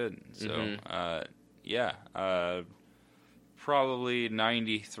really good. So probably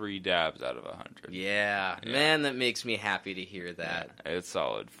 93 dabs out of 100. Yeah. Man, that makes me happy to hear that. Yeah, it's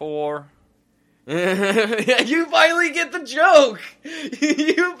solid. 4. You finally get the joke!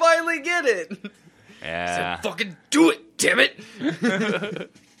 You finally get it! Yeah. So fucking do it, damn it!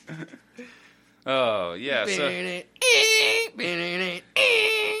 Oh, yeah, so...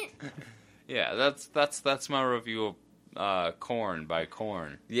 Yeah, that's my review of Korn by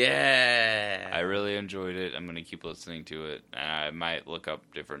Korn. Yeah! I really enjoyed it. I'm going to keep listening to it. And I might look up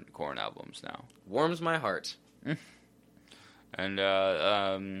different Korn albums now. Warms my heart. And,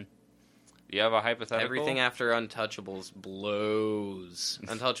 you have a hypothetical? Everything after Untouchables blows.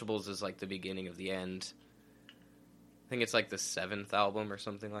 Untouchables is like the beginning of the end. I think it's like the 7th album or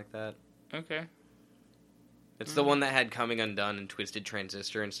something like that. Okay. It's the one that had Coming Undone and Twisted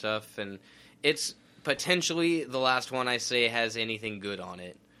Transistor and stuff, and it's potentially the last one I say has anything good on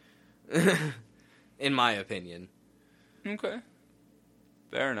it. In my opinion. Okay.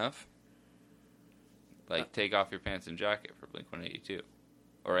 Fair enough. Like, Take Off Your Pants and Jacket for Blink-182.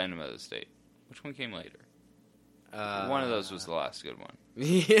 Or Enema of the State. Which one came later? One of those was the last good one.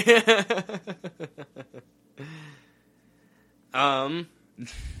 Yeah.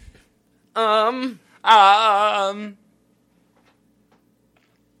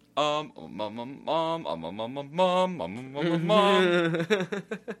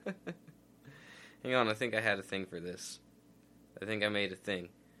 Hang on, I think I had a thing for this. I think I made a thing.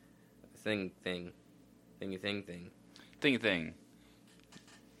 Thingy thing. Thingy thing.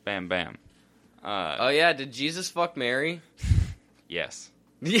 Bam, bam. Oh yeah, did Jesus fuck Mary? Yes.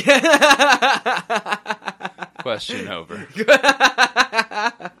 Yeah. Question over.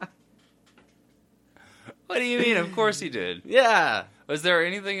 What do you mean? Of course he did. Yeah. Was there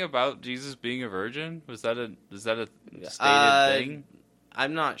anything about Jesus being a virgin? Was that a stated thing?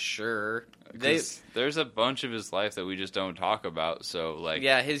 I'm not sure. There's a bunch of his life that we just don't talk about. So like,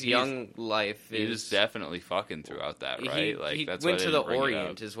 yeah, his young life. He was definitely fucking throughout that, right? He that's went why to the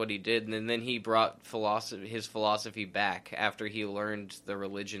Orient, is what he did, and then he brought his philosophy back after he learned the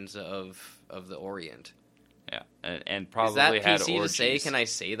religions of the Orient. Yeah, and probably is that had PC orgies. to say? Can I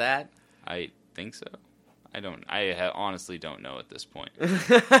say that? I think so. I don't. Honestly don't know at this point.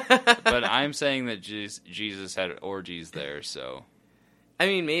 But I'm saying that Jesus had orgies there. So, I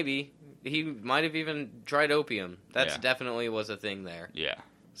mean, maybe he might have even tried opium. That's definitely was a thing there. Yeah.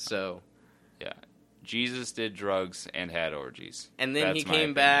 So. Yeah. Jesus did drugs and had orgies. And then he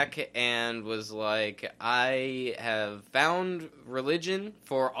came back and was like, I have found religion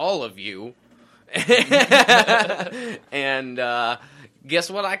for all of you. And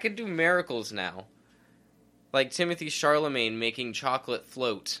guess what? I can do miracles now. Like Timothy Charlemagne making chocolate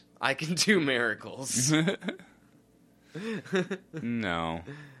float. I can do miracles. No.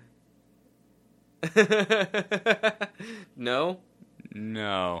 No?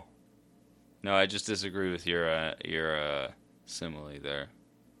 No. No, I just disagree with your simile there.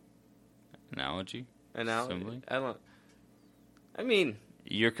 Analogy? Simile? I mean...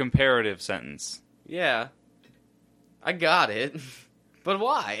 Your comparative sentence. Yeah. I got it. But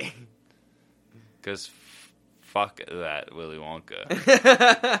why? Because fuck that, Willy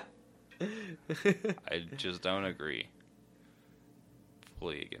Wonka. I just don't agree.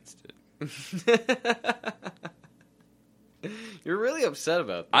 Fully against it. You're really upset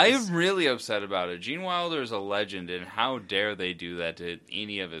about this. I'm really upset about it. Gene Wilder is a legend, and how dare they do that to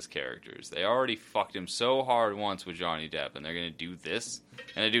any of his characters? They already fucked him so hard once with Johnny Depp, and they're going to do this?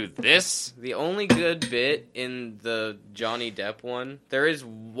 And they do this? The only good bit in the Johnny Depp one, there is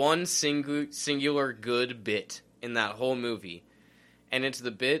one singular good bit in that whole movie. And it's the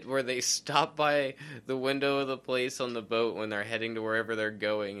bit where they stop by the window of the place on the boat when they're heading to wherever they're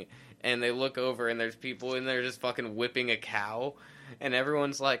going. And they look over and there's people in there just fucking whipping a cow. And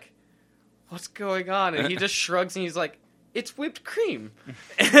everyone's like, what's going on? And he just shrugs and he's like, it's whipped cream.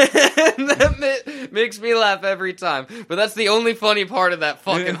 And that makes me laugh every time. But that's the only funny part of that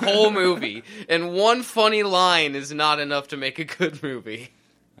fucking whole movie. And one funny line is not enough to make a good movie.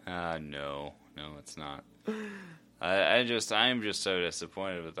 No. No, it's not. I'm just so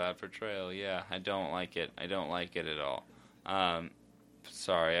disappointed with that portrayal. Yeah, I don't like it. I don't like it at all.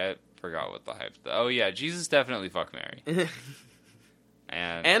 Sorry, I forgot what the hype. Oh yeah, Jesus definitely fucked Mary.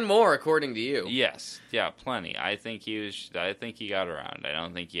 And more, according to you. Yes, yeah, plenty. I think he got around. I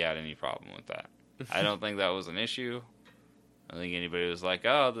don't think he had any problem with that. I don't think that was an issue. I think anybody was like,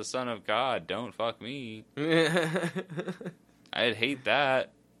 "Oh, the Son of God, don't fuck me." I'd hate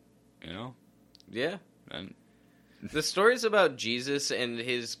that, you know. Yeah. And the stories about Jesus and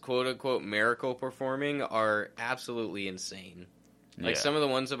his quote-unquote miracle performing are absolutely insane. Like some of the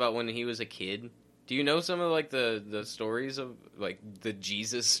ones about when he was a kid. Do you know some of like the stories of like the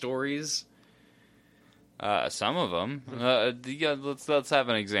Jesus stories? Some of them. Yeah, let's have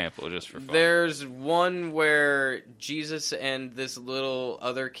an example just for fun. There's one where Jesus and this little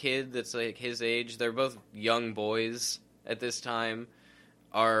other kid that's like his age, they're both young boys at this time,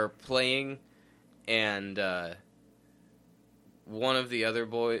 are playing, and one of the other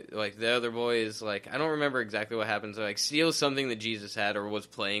boy, like the other boy is like, I don't remember exactly what happens, like steals something that Jesus had or was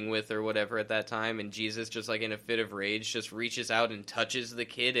playing with or whatever at that time, and Jesus just like in a fit of rage just reaches out and touches the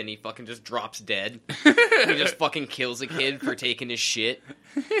kid and he fucking just drops dead. He just fucking kills a kid for taking his shit.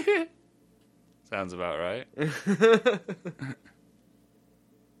 Sounds about right.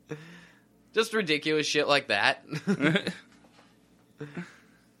 Just ridiculous shit like that.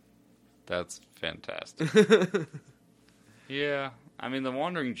 That's fantastic. Yeah, I mean the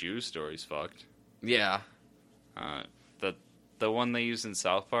Wandering Jew story's fucked. Yeah. The one they use in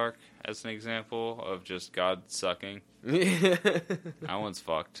South Park as an example of just God sucking. That That one's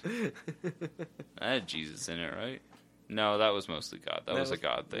fucked. That had Jesus in it, right? No, that was mostly God. That was a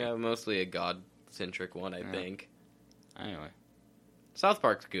God thing. Yeah, mostly a God-centric one, I think. Anyway. South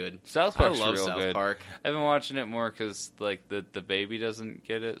Park's good. South Park's I love real South good. Park. I've been watching it more because like the baby doesn't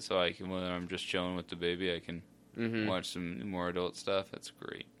get it, so I can, when I'm just chilling with the baby, I can watch some more adult stuff. It's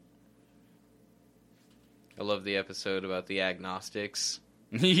great. I love the episode about the agnostics.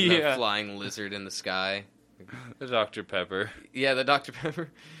 Yeah. The flying lizard in the sky. The Dr. Pepper. Yeah, the Dr. Pepper.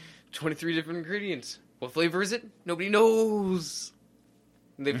 23 different ingredients. What flavor is it? Nobody knows.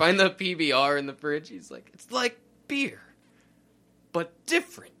 And they find the PBR in the fridge. He's like, it's like beer, but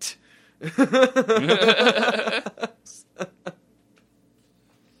different.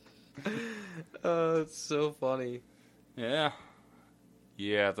 Oh, it's so funny. Yeah.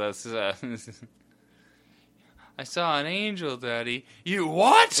 Yeah, that's... I saw an angel, Daddy. You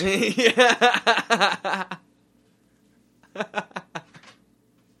what? Yeah.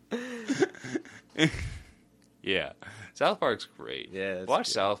 Yeah. South Park's great. Yeah, Watch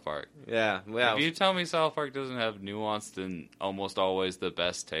good. South Park. Yeah, well, If you tell me South Park doesn't have nuanced and almost always the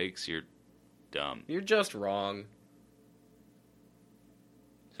best takes, you're dumb. you're just wrong.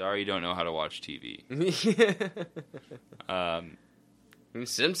 Sorry you don't know how to watch TV. I mean,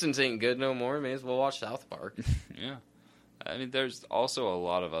 Simpsons ain't good no more. May as well watch South Park. Yeah. I mean, there's also a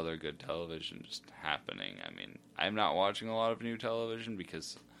lot of other good television just happening. I mean, I'm not watching a lot of new television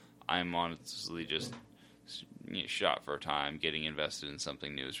because I'm honestly just shot for time. Getting invested in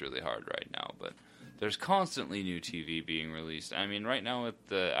something new is really hard right now, but there's constantly new TV being released. I mean, right now with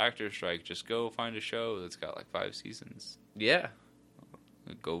the actor strike, just go find a show that's got like 5 seasons. Yeah.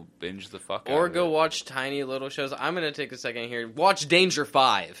 Go binge the fuck out Or of go it. watch tiny little shows. I'm going to take a second here. Watch Danger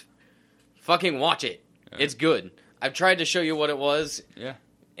 5. Fucking watch it. Yeah. It's good. I've tried to show you what it was. Yeah.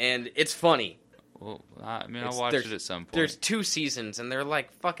 And it's funny. Well, I mean, I'll watch it at some point. There's 2 seasons, and they're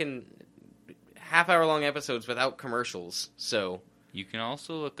like fucking half-hour-long episodes without commercials. So, You can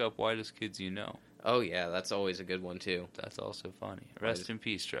also look up Whitest Kids You Know. oh yeah, that's always a good one too. That's also funny. Rest in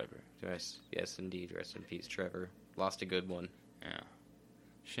peace, Trevor. Yes, indeed. Rest in peace, Trevor. Lost a good one. Yeah.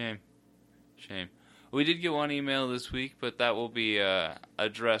 Shame. We did get one email this week, but that will be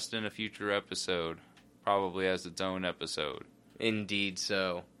addressed in a future episode. Probably as its own episode. Indeed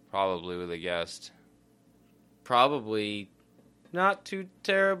so. Probably with a guest. Probably not too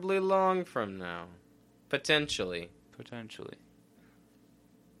terribly long from now. Potentially.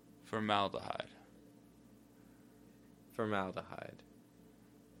 Formaldehyde.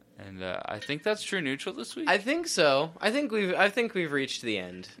 And I think that's true neutral this week. I think so. I think we've reached the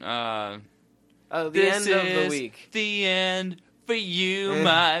end. The The end of the week. The end for you,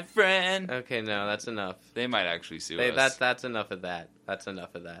 my friend. Okay, no, that's enough. They might actually sue us. That's enough of that. That's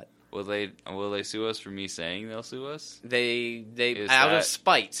enough of that. Will they sue us for me saying they'll sue us? They Is out that- of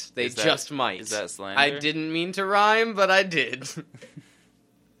spite, they is that- just might. Is that slander? I didn't mean to rhyme, but I did.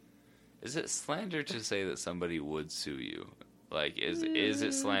 Is it slander to say that somebody would sue you? Like, is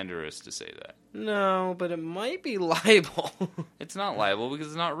it slanderous to say that? No, but it might be libel. It's not libel because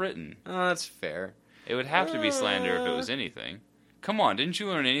it's not written. Oh, that's fair. It would have to be slander if it was anything. Come on, didn't you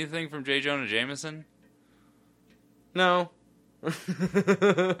learn anything from J. Jonah Jameson? No.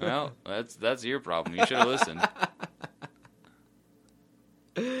 Well, that's your problem. You should have listened.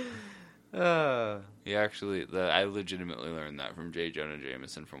 I legitimately learned that from J. Jonah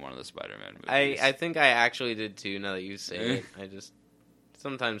Jameson from one of the Spider-Man movies. I think I actually did too, now that you say it. I just...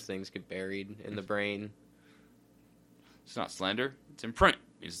 Sometimes things get buried in the brain. It's not slander. It's in print.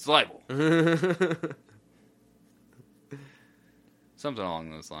 It's libel. Something along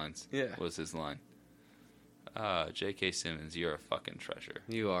those lines. Yeah. Was his line. J.K. Simmons, you're a fucking treasure.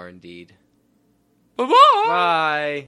 You are indeed. Bye-bye. Bye.